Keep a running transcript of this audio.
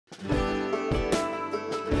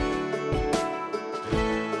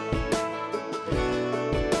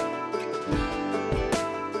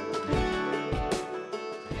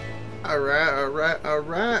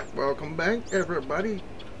Alright. Welcome back, everybody.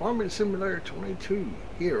 Farming Simulator 22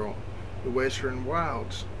 here on the Western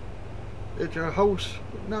Wilds. It's your host,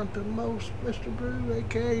 but not the most, Mr. Brew,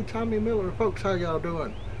 aka Tommy Miller. Folks, how y'all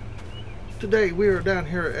doing? Today we are down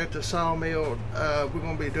here at the sawmill. We're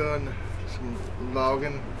going to be doing some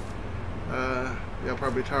logging. Y'all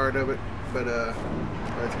probably tired of it, but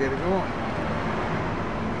let's get it going.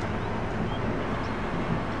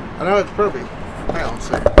 I know it's probably, hang on a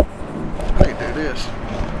second. I need to do this.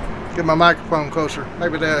 Get my microphone closer.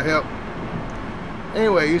 Maybe that'll help.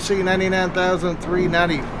 Anyway, you see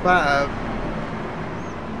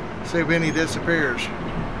 99,395. See if any disappears.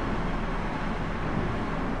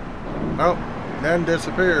 Nope, none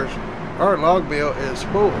disappears. Our log mill is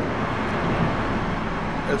full.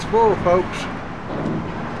 It's full, folks.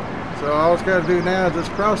 So all it's got to do now is this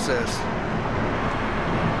process.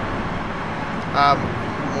 I'm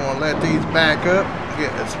going to let these back up,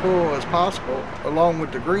 get as full as possible, along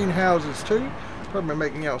with the greenhouses too. Probably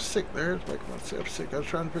making y'all sick there. It's making myself sick. I was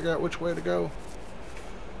trying to figure out which way to go.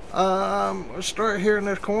 Let's start here in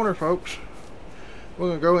this corner, folks. We're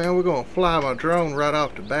going to go in. We're going to fly my drone right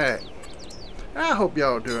off the bat. I hope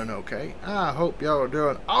y'all are doing okay. I hope y'all are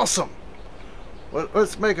doing awesome. Well,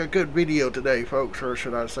 let's make a good video today, folks, or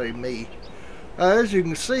should I say me. As you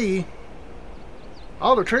can see,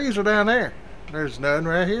 all the trees are down there. There's none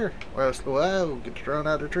right here. Well, we'll get the drone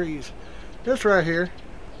out of the trees. Just right here.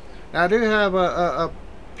 Now, I do have a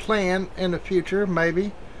plan in the future,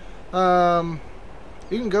 maybe. You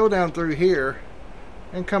can go down through here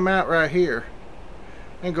and come out right here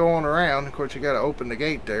and go on around. Of course, you got to open the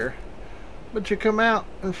gate there. But you come out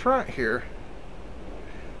in front here.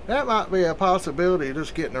 That might be a possibility,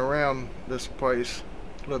 just getting around this place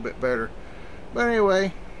a little bit better. But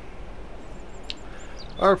anyway,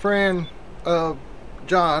 our friend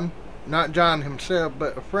John, not John himself,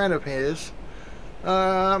 but a friend of his,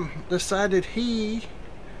 decided he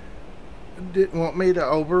didn't want me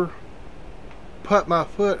to put my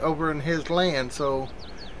foot over in his land, so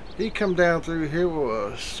he come down through here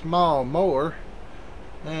with a small mower,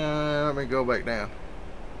 and let me go back down.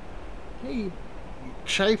 He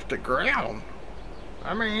chafed the ground.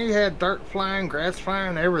 I mean, he had dirt flying, grass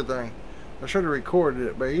flying, everything. I should have recorded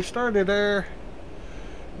it, but he started there.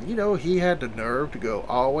 You know, he had the nerve to go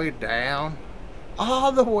all the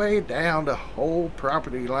way down the whole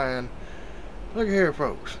property line. Look here,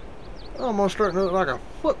 folks. Almost starting to look like a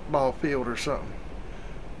football field or something.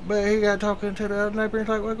 But he got talking to the other neighbor. He's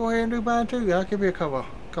like, well, go ahead and do mine too. I'll give you a couple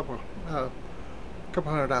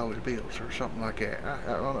 $100 bills or something like that.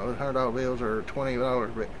 I don't know, $100 bills or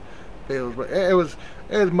 $20 bills, but it was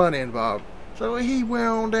money involved. So he went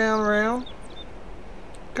on down around,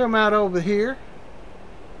 come out over here,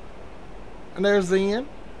 and there's the end.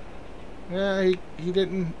 Yeah, he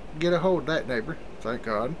didn't get a hold of that neighbor, thank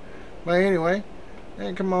God. But anyway,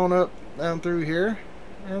 and come on up down through here,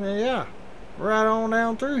 and then, yeah, right on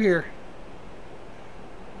down through here.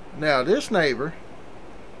 Now this neighbor,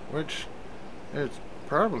 which is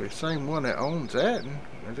probably the same one that owns that,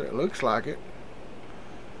 and it looks like it,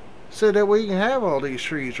 said that we can have all these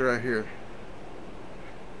trees right here.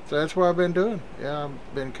 So that's what I've been doing. Yeah,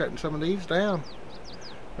 I've been cutting some of these down.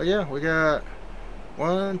 But yeah, we got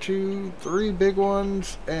 1, 2, 3 big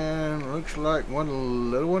ones, and looks like one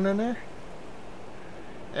little one in there.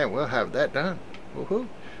 And we'll have that done. Woohoo!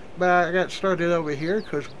 But I got started over here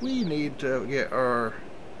because we need to get our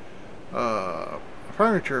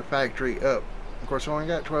furniture factory up. Of course, we only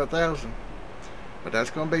got 12,000, but that's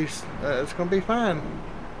gonna be fine.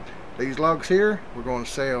 These logs here, we're going to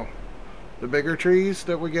sell. The bigger trees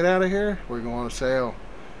that we get out of here, we're going to sell.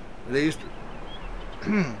 These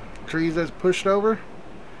trees that's pushed over,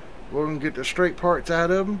 we're going to get the straight parts out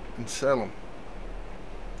of them and sell them,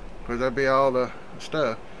 because that'll be all the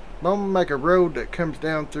stuff. But I'm going to make a road that comes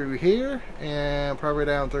down through here and probably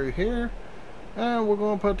down through here, and we're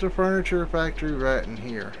going to put the furniture factory right in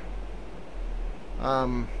here.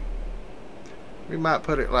 We might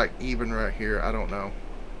put it like even right here, I don't know.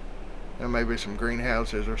 And maybe some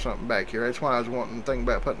greenhouses or something back here. That's why I was wanting to think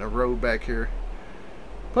about putting a road back here.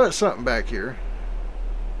 Put something back here.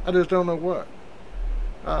 I just don't know what.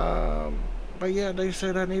 But yeah, they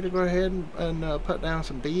said I need to go ahead and put down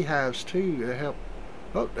some beehives too to help.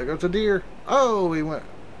 Oh, there goes a deer. Oh, he went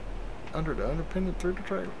under the underpinning through the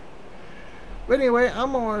trailer. But anyway,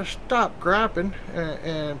 I'm going to stop griping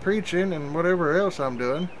and preaching and whatever else I'm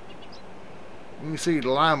doing. You can see the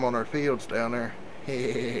lime on our fields down there.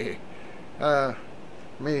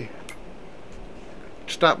 Me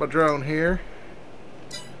stop my drone here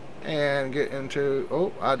and get into,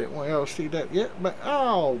 oh, I didn't want y'all to see that yet, but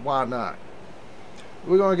oh, why not?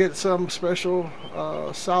 we're gonna get some special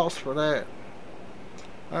sauce for that.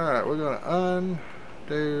 Alright, we're gonna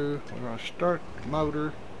undo, we're gonna start the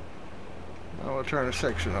motor. I'm gonna turn a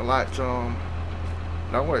section of lights on.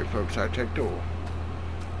 Don't wait, folks, I checked the oil.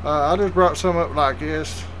 I just brought some up like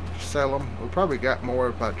this to sell them. We probably got more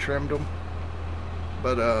if I trimmed them,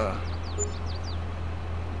 but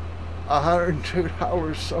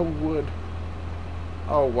 $102 sold wood.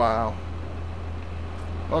 Oh wow.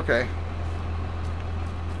 Okay.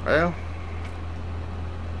 Well.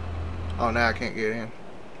 Oh, now I can't get in.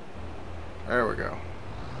 There we go.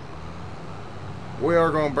 We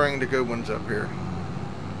are going to bring the good ones up here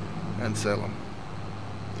and sell them.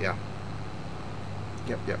 Yeah.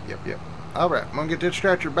 Yep. Alright, I'm going to get this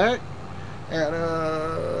stretcher back. And,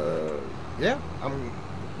 yeah, I'm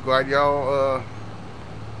glad y'all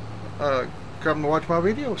come to watch my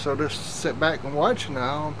video. So just sit back and watch, and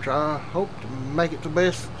I'll hope to make it the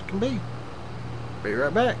best it can be. Be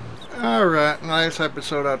right back. Alright, in the last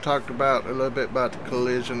episode I talked about a little bit about the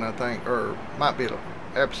collision, I think, or might be an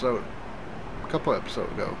episode, a couple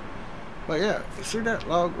episodes ago. But yeah, you see that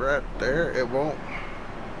log right there? It won't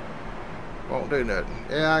do nothing.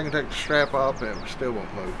 Yeah, I can take the strap off and it still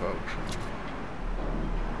won't move, folks.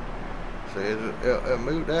 See, it'll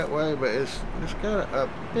move that way, but it's got a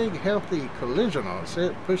big healthy collision on it. See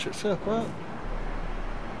it push itself up?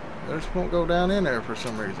 It just won't go down in there for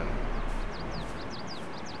some reason.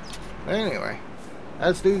 Anyway,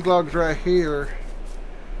 that's these logs right here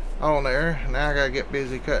on there. Now I gotta get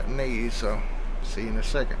busy cutting these, so see you in a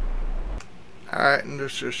second. Alright, and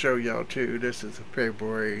just to show y'all too, this is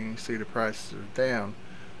February, and you see the prices are down.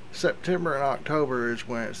 September and October is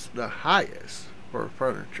when it's the highest for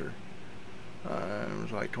furniture. It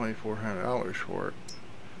was like $2,400 for it.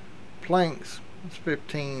 Planks, it's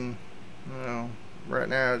 $15. Well, right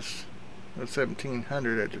now it's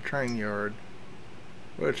 $1,700 at the train yard,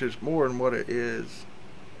 which is more than what it is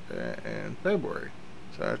in February.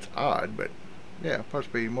 So that's odd, but yeah, supposed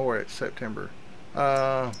to be more at September.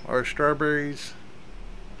 Our strawberries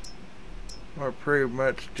are pretty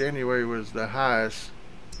much, January was the highest.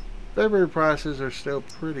 February prices are still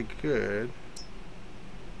pretty good.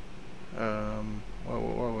 What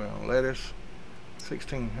we on? Lettuce,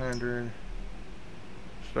 $1,600.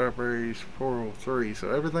 Strawberries, $403.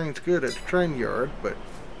 So everything's good at the train yard, but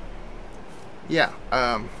yeah,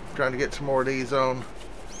 trying to get some more of these on,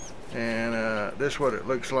 and this is what it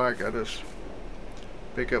looks like. I just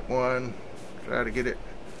pick up one, try to get it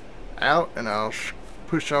out, and I'll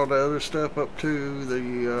push all the other stuff up to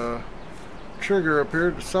the trigger up here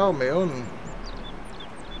at the sawmill, and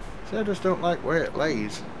see, I just don't like where it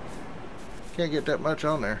lays. Can't get that much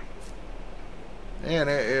on there, and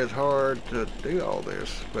it is hard to do all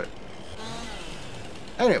this. But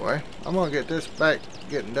anyway, I'm gonna get this back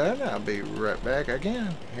getting done. I'll be right back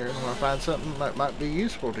again here when I find something that might be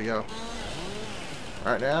useful to y'all.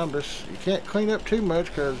 Right now, you can't clean up too much,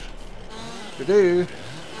 because if you do,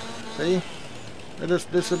 see, they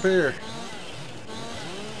just disappear.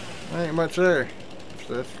 There ain't much there,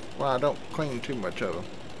 so that's why I don't clean too much of them.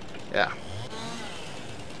 Yeah,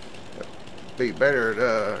 it'd be better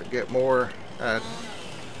to get more at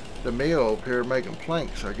the mill up here making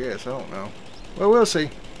planks, I guess. I don't know. Well, we'll see.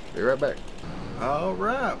 Be right back.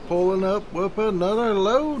 Alright, pulling up with another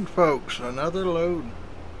load, folks. Another load.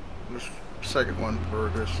 This second one for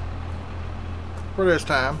this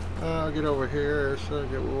time. I'll get over here so I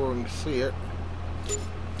get where we can see it.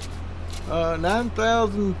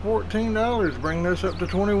 $9,014, bring this up to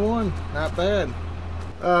 21. Not bad.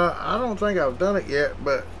 I don't think I've done it yet,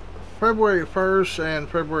 but February 1st and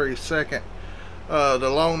February 2nd, the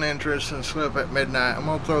loan interest and slip at midnight, I'm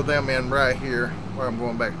gonna throw them in right here where I'm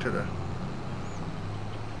going back to the.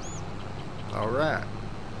 Alright,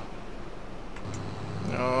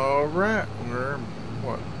 we're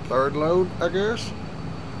what, third load, I guess.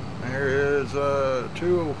 Here is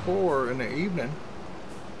 2:04 in the evening.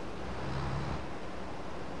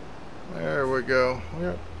 There we go. We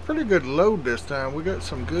got a pretty good load this time. We got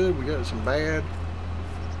some good, we got some bad.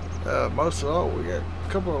 Most of all, we got a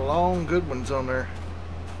couple of long good ones on there,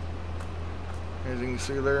 as you can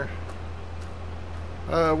see there.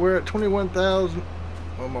 We're at 21,000.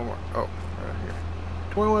 One more. Oh, right here.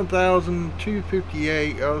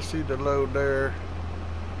 21,258. Y'all see the load there.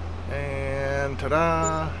 And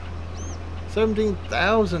ta-da!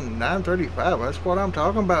 17,935. That's what I'm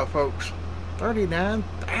talking about, folks.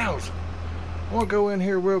 39,000. I want to go in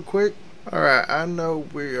here real quick. Alright, I know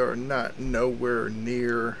we are not nowhere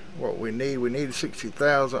near what we need. We need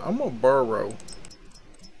 60,000. I'm going to borrow.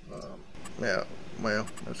 Yeah, well,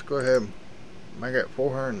 let's go ahead. I got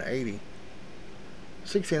 480.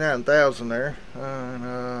 69,000 there.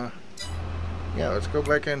 And yeah, let's go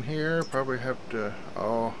back in here. Probably have to.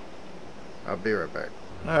 Oh, I'll be right back.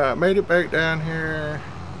 Made it back down here.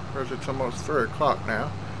 Because it's almost 3 o'clock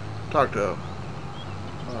now. Talked to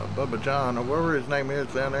Bubba John or whatever his name is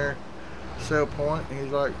down there. Sell Point. And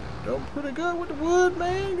he's like, doing pretty good with the wood,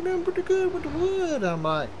 man. You're doing pretty good with the wood. I'm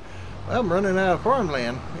like, well, I'm running out of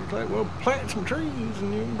farmland. He's like, well, plant some trees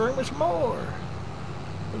and you can bring me some more.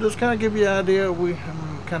 We'll just kind of give you an idea.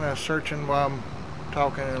 I'm kind of searching while I'm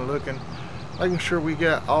talking and looking, making sure we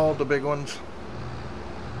got all the big ones.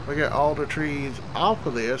 We got all the trees off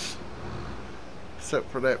of this, except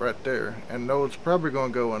for that right there. And those probably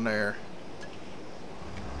going to go in there.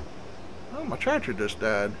 Oh, my tractor just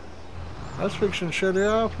died. I was fixing to shut it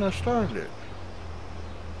off and I started it.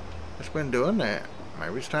 It's been doing that.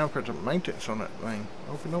 Maybe it's time for some maintenance on that thing.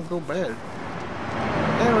 Hope it don't go bad.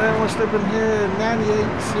 Anyway, I'm going to slip in here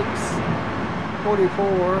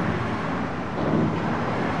 98.644.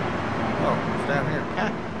 Oh, it's down here.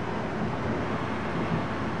 Ah.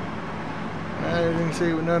 As you can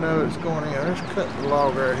see, none of it's going in. Let's cut the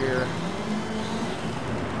log right here.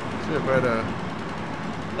 See about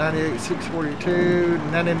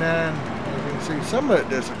 98.642, 99. As you can see, some of it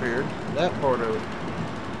disappeared. That part of it.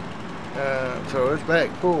 So it's back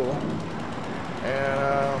full.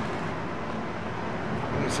 And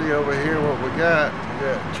you can see over here what we got. We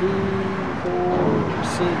got 2, 4,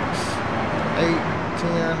 6, 8,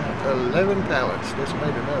 10, 11 pallets. Just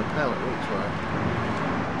made another pallet, looks like.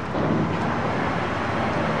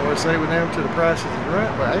 I would say with them to the prices of the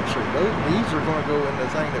rent, but actually these are going to go in the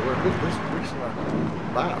thing that we're fixing to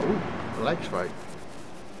buy. Ooh, relax fight.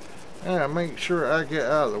 Now make sure I get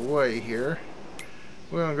out of the way here.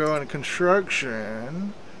 We're going to go into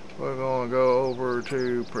construction. We're going to go over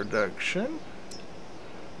to production.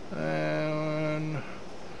 And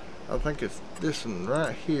I think it's this one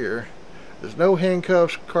right here. There's no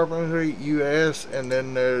handcuffs, carpentry, US, and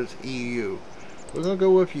then there's EU. We're going to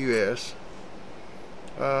go with US.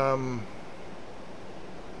 I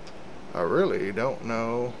really don't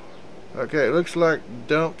know. Okay, it looks like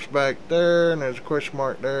dumps back there, and there's a question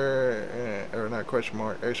mark there, or not question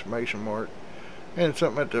mark, exclamation mark, and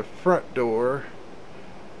something at the front door.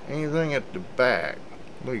 Anything at the back?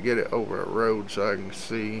 Let me get it over a road so I can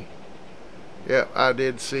see. Yep, I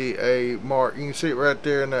did see a mark. You can see it right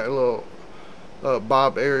there in that little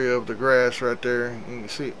bob area of the grass right there. You can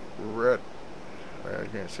see it right. I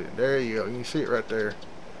can't see it. There you go. You can see it right there.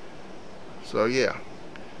 So yeah,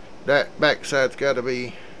 that backside's got to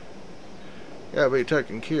be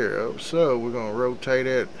taken care of. So we're gonna rotate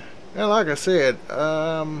it. And like I said,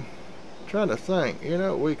 trying to think. You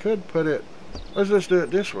know, we could put it. Let's just do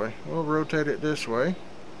it this way. We'll rotate it this way,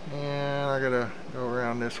 and I gotta go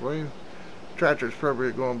around this way. Tractor's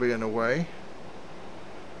probably going to be in the way.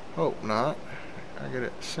 Hope not. I get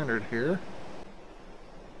it centered here.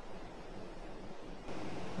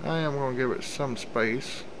 I am going to give it some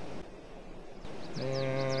space.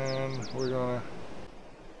 And we're going to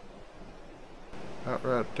about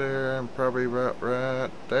right there and probably about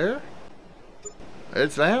right there.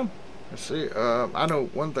 It's down. Let's see. I know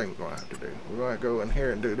one thing we're going to have to do. We're going to go in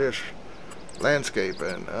here and do this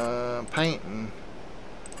landscaping, painting.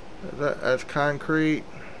 That's concrete.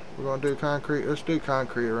 We're going to do concrete. Let's do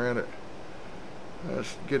concrete around it.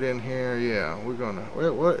 Let's get in here. Yeah, we're going to.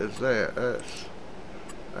 What is that? That's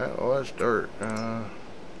dirt.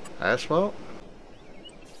 Asphalt?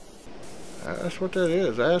 That's what that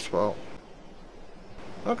is. Asphalt.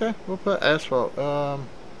 Okay, we'll put asphalt. Let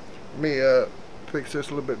me fix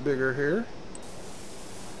this a little bit bigger here.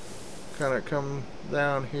 Kind of come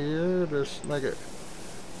down here. Just make it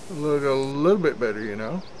look a little bit better, you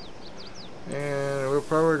know. And we're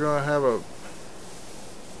probably going to have a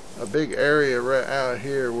big area right out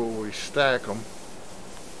here where we stack them.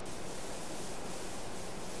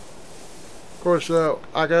 Of course,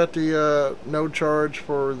 I got the no charge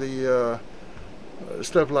for the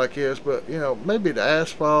stuff like this, but you know, maybe the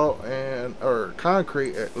asphalt or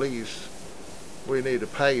concrete at least we need to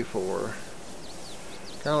pay for.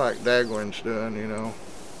 Kind of like Dagwin's doing, you know.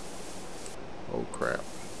 Oh crap.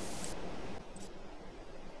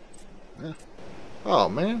 Yeah. Oh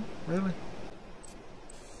man, really?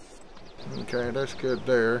 Okay, that's good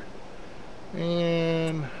there.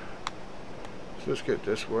 And let's just get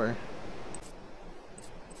this way.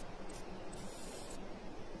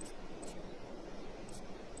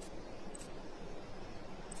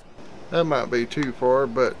 That might be too far,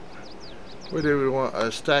 but we do want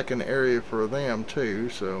a stacking area for them too,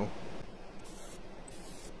 so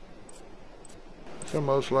it's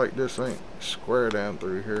almost like this ain't square down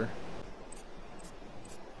through here.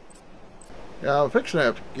 Yeah, I'm fixing to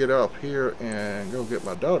have to get off here and go get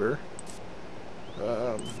my daughter.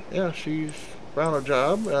 Yeah, she's found a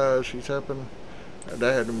job. She's helping her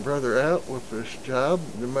dad and brother out with this job.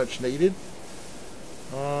 They're much needed.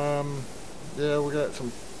 Yeah, we got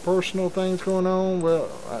some personal things going on. Well,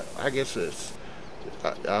 I guess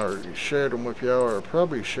I already shared them with y'all, or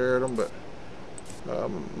probably shared them, but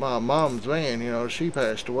my mom's van, you know, she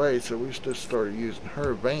passed away, so we just started using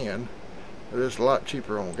her van. It's a lot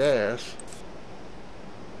cheaper on gas.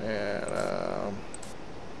 And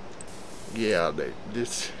yeah,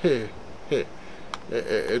 it's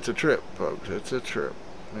a trip, folks. It's a trip.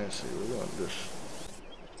 Let's see, we're going to just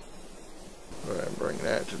go ahead and bring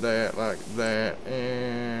that to that like that,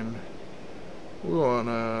 and we're going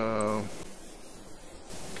to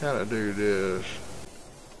kind of do this.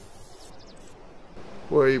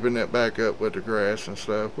 We'll even it back up with the grass and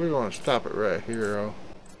stuff. We're going to stop it right here.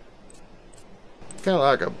 Kind of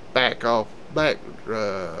like a back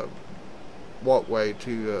walkway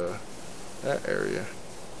to that area.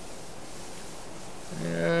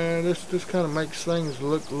 And this just kind of makes things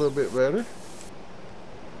look a little bit better.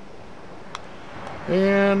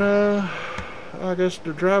 And I guess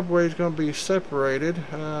the driveway is going to be separated.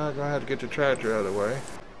 I'm going to have to get the tractor out of the way.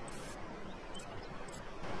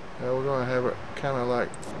 We're going to have it kind of like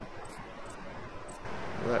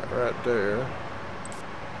that right there.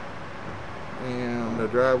 And the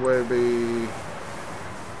driveway will be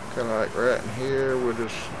kind of like right in here. We'll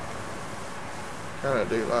just kind of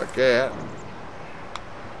do like that.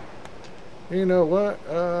 You know what?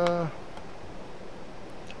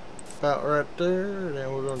 About right there.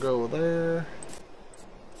 Then we're going to go over there.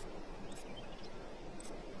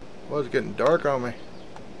 Well, it's getting dark on me.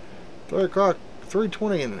 3 o'clock.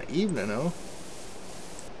 3:20 in the evening, though.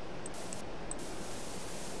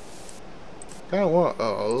 Kind of want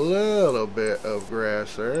a little bit of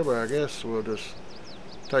grass there, but I guess we'll just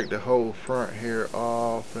take the whole front here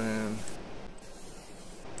off, and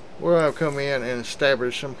we'll have to come in and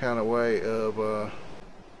establish some kind of way of a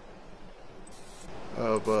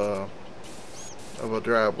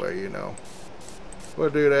driveway, you know. We'll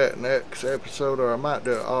do that next episode, or I might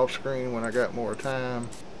do it off screen when I got more time.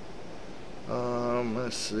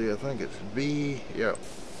 Let's see, I think it's B. Yep.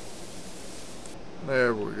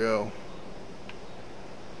 There we go.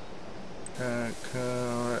 Kind of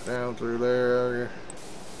come right down through there.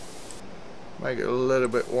 Make it a little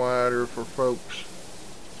bit wider for folks.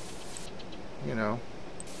 You know.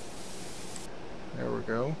 There we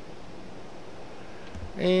go.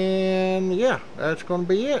 And yeah, that's going to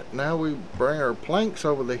be it. Now we bring our planks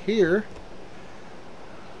over to here.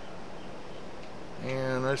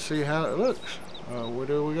 And let's see how it looks. Where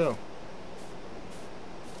do we go?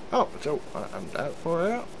 Oh, so I'm that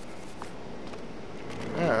far out.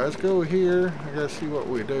 Alright, let's go here. I gotta see what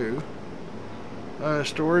we do.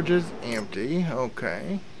 Storage is empty.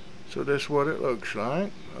 Okay. So this is what it looks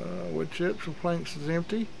like. Wood chips and planks is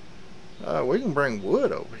empty. We can bring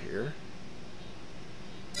wood over here.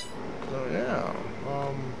 So yeah.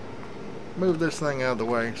 Move this thing out of the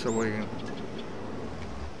way so we can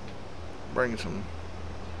bring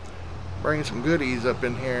some goodies up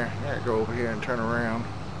in here. I gotta go over here and turn around.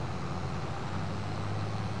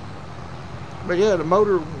 But yeah, the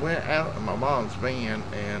motor went out of my mom's van,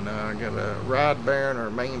 and I got a rod bearing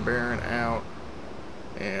or main bearing out,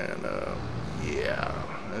 and yeah,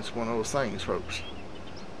 that's one of those things, folks.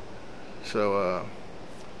 So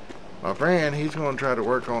my friend, he's going to try to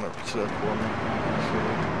work on it for stuff for me. So,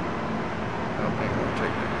 I don't think I'm going to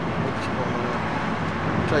take that. We're just going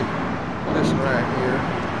to take this one right here.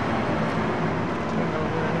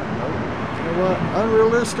 You know what?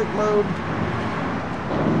 Unrealistic mode.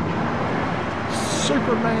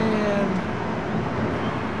 Superman.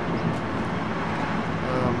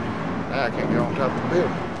 I can't get on top of the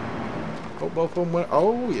building. Oh, both of them went.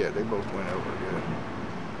 Oh yeah, they both went over good.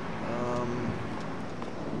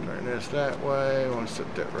 Turn this that way. I want to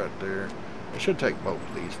set that right there. I should take both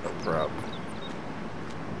of these, no problem.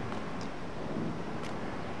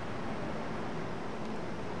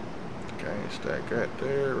 Okay, stack that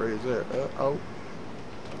there. Raise that up. Oh,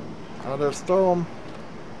 I'll just throw them.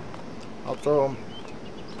 I'll throw them.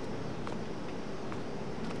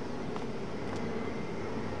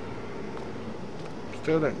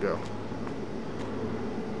 Still didn't go.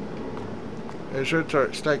 It should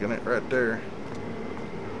start staking it right there.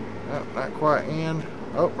 Oh, not quite in.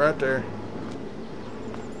 Oh, right there.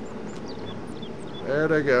 There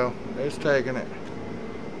they go. It's taking it.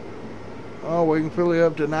 Oh, we can fill it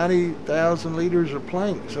up to 90,000 liters of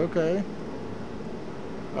planks. Okay.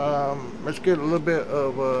 Let's get a little bit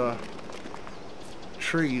of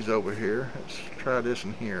trees over here. Let's try this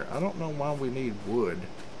in here. I don't know why we need wood.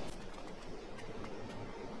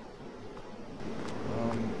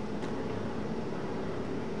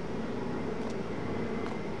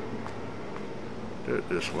 Do it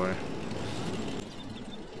this way.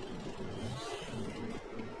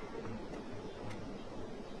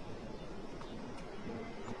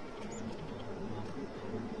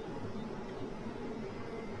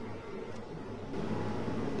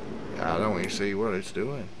 I don't even see what it's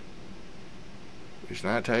doing. It's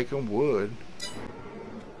not taking wood.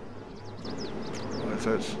 What's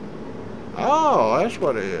that? Oh, that's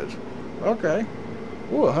what it is. Okay.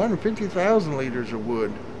 Ooh, 150,000 liters of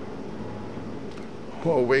wood.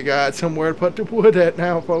 Well, we got somewhere to put the wood at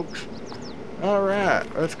now, folks. All right,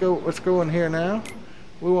 let's go. Let's go in here now.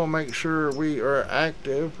 We want to make sure we are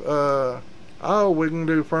active. Oh, we can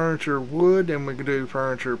do furniture wood, and we can do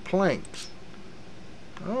furniture planks.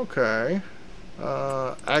 Okay.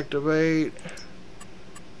 Activate.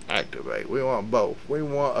 Activate. We want both. We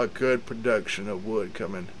want a good production of wood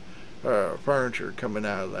coming, furniture coming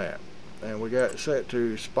out of that. And we got it set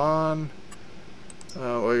to spawn.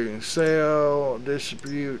 We can sell,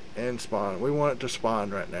 distribute, and spawn. We want it to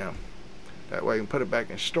spawn right now. That way we can put it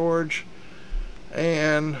back in storage.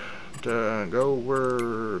 And to go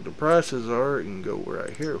where the prices are, you can go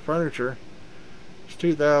right here. Furniture. It's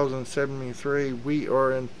 2073. We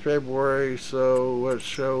are in February, so let's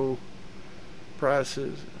show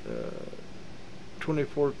prices.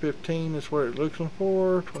 24.15 is what it's looking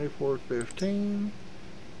for. 24.15.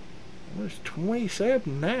 It's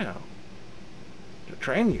 27 now. The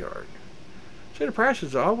train yard. See, the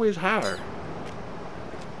prices are always higher.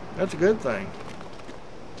 That's a good thing.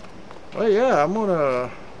 Well, yeah, I'm gonna.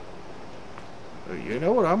 You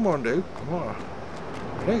know what I'm gonna do?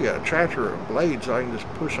 I think I got a tractor or a blade, so I can just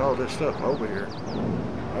push all this stuff over here.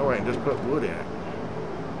 Oh, I can just put wood in it.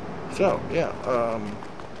 So, yeah,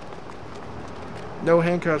 no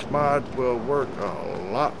handcuffs mod will work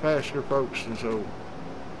a lot faster, folks, and so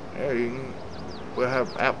yeah, we'll have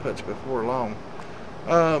outputs before long.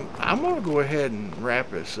 I'm gonna go ahead and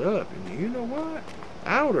wrap this up, and you know what?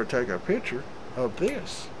 I ought to take a picture of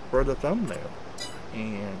this for the thumbnail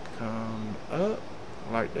and come up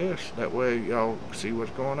like this. That way y'all see what's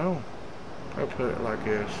going on. I'll put it like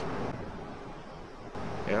this.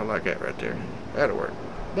 Yeah, I like that right there. That'll work.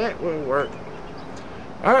 That will work.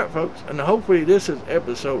 Alright, folks, and hopefully this is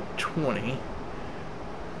episode 20.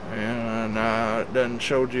 And I done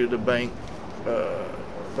showed you the bank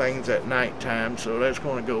things at night time, so that's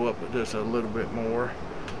going to go up just a little bit more.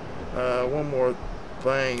 One more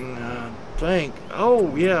thing.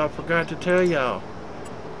 Oh yeah, I forgot to tell y'all.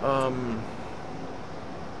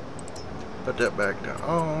 Put that back to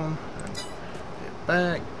on and get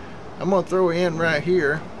back. I'm gonna throw in right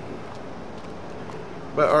here,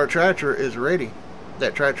 but our tractor is ready.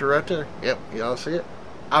 That tractor right there, yep, y'all see it.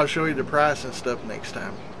 I'll show you the price and stuff next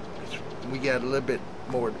time. We got a little bit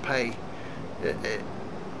more to pay.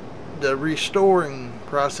 The restoring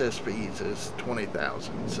process fees is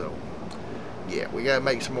 $20,000, so yeah, we gotta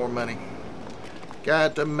make some more money.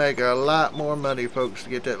 Got to make a lot more money, folks, to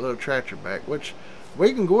get that little tractor back, which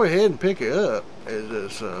we can go ahead and pick it up as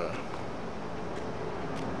this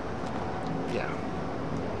yeah,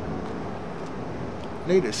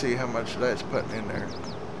 need to see how much that's putting in there.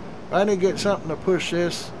 I need to get something to push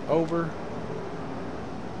this over.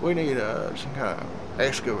 We need some kind of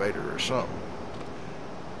excavator or something.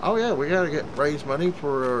 Oh yeah, we gotta raise money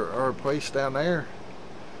for our place down there.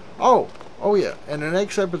 Oh yeah, in the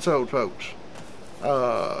next episode, folks,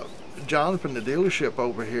 John from the dealership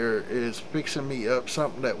over here is fixing me up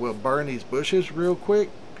something that will burn these bushes real quick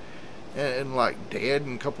and like dead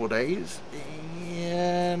in a couple of days.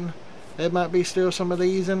 And there might be still some of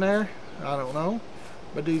these in there, I don't know,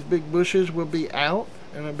 but these big bushes will be out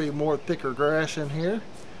and there'll be more thicker grass in here.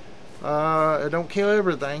 It don't kill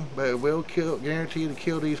everything, but it will guarantee to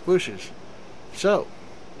kill these bushes. So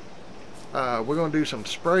we're gonna do some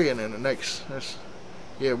spraying in the next.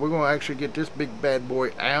 Yeah, we're gonna actually get this big bad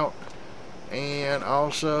boy out, and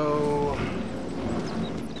also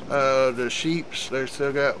the sheeps. They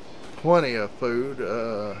still got plenty of food.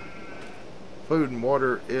 Food and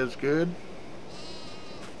water is good.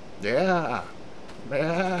 Yeah. Look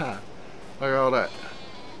at all that.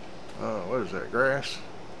 What is that? Grass.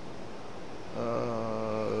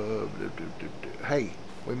 Hay.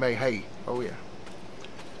 We made hay. Oh yeah.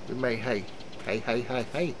 We made hay.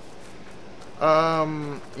 Hay.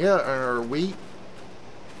 Yeah, and our wheat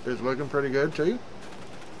is looking pretty good too.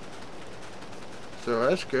 So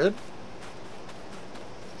that's good.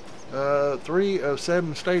 3 of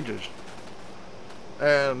 7 stages.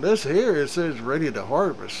 And this here, it says ready to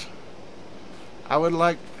harvest. I would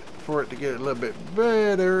like for it to get a little bit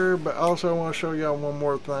better, but also I want to show y'all one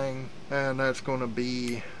more thing, and that's going to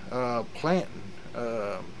be planting.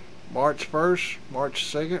 March 1st, March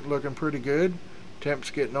 2nd, looking pretty good. Temps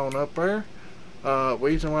getting on up there.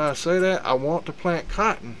 Reason why I say that, I want to plant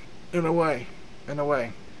cotton in a way.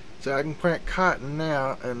 So I can plant cotton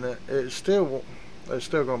now, and it's still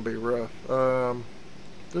going to be rough.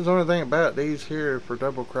 There's the only thing about these here for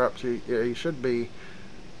double crops, you should be,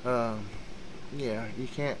 yeah, you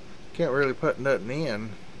can't really put nothing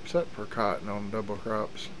in except for cotton on double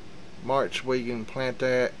crops. March we can plant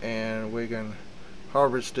that, and we can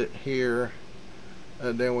harvest it here,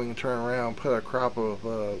 and then we can turn around and put a crop of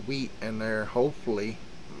wheat in there. Hopefully,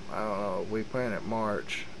 I don't know, we plant it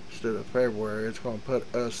March instead of February. It's going to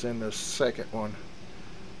put us in the second one,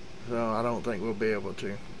 so I don't think we'll be able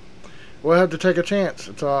to. We'll have to take a chance,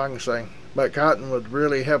 that's all I can say. But cotton would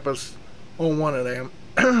really help us on one of them.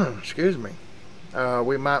 Excuse me.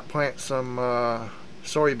 We might plant some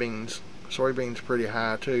soybeans. Soybeans pretty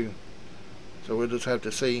high too, so we'll just have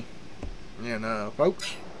to see. And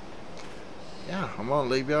folks, yeah, I'm gonna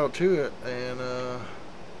leave y'all to it, and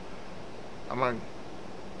I'm gonna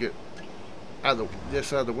get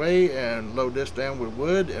this out of the way and load this down with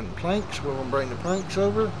wood and planks. We're gonna bring the planks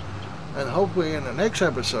over, and hopefully in the next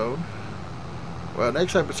episode, well,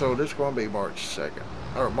 next episode is gonna be March 2nd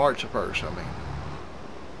or March 1st, I mean.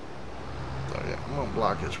 So yeah, I'm gonna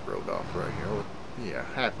block this road off right here. Yeah,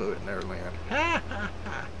 half of it in there land.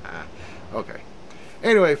 Okay.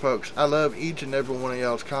 Anyway, folks, I love each and every one of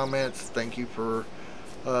y'all's comments. Thank you for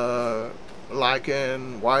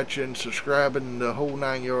liking, watching, subscribing, the whole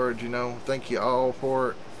 9 yards, you know. Thank you all for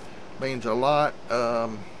it. Means a lot.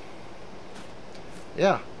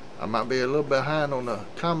 Yeah, I might be a little behind on the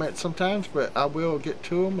comments sometimes, but I will get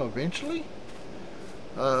to them eventually.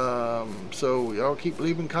 So y'all keep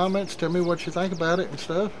leaving comments. Tell me what you think about it and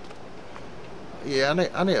stuff. Yeah,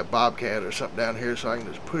 I need a bobcat or something down here so I can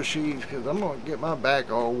just push these, because I'm going to get my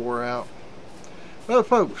back all wore out. Well,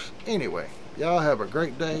 folks, anyway, y'all have a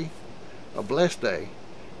great day, a blessed day,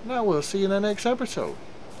 and I will see you in the next episode.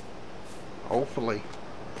 Hopefully.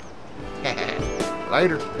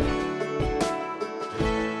 Later.